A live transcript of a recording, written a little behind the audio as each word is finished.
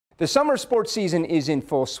The summer sports season is in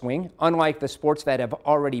full swing. Unlike the sports that have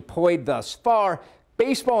already played thus far,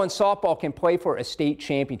 baseball and softball can play for a state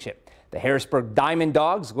championship. The Harrisburg Diamond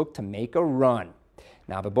Dogs look to make a run.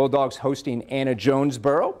 Now the Bulldogs hosting Anna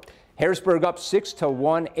Jonesboro. Harrisburg up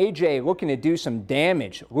 6-1. AJ looking to do some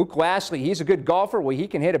damage. Luke Lastly, he's a good golfer. Well, he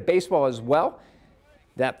can hit a baseball as well.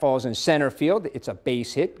 That falls in center field. It's a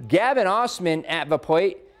base hit. Gavin Osman at the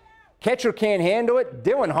plate. Catcher can't handle it.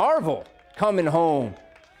 Dylan Harville coming home.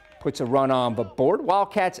 Puts a run on the board.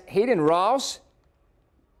 Wildcats' Hayden Rawls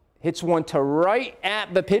hits one to right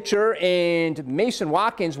at the pitcher, and Mason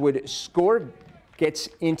Watkins would score, gets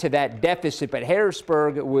into that deficit, but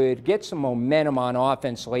Harrisburg would get some momentum on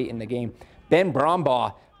offense late in the game. Ben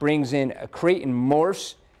Brombaugh brings in Creighton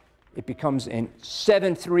Morse. It becomes a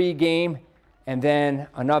 7-3 game, and then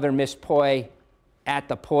another missed play at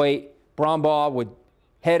the plate. Brombaugh would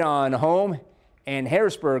head on home, and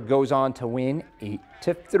Harrisburg goes on to win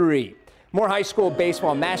 8-3. More high school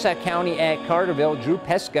baseball. Massac County at Carterville. Drew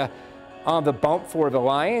Pesca on the bump for the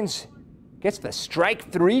Lions. Gets the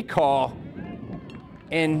strike 3 call.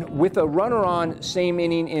 And with a runner on, same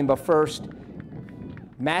inning in the first,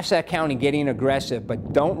 Massac County getting aggressive,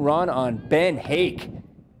 but don't run on Ben Hake.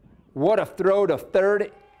 What a throw to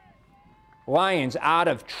third. Lions out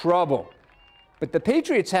of trouble. But the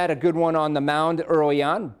Patriots had a good one on the mound early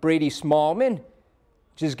on. Brady Smallman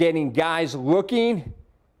just getting guys looking.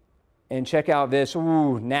 And check out this,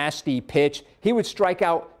 ooh, nasty pitch. He would strike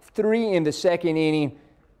out 3 in the second inning,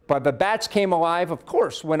 but the bats came alive, of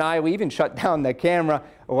course, when I even shut down the camera.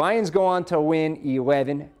 Lions go on to win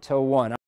 11-1.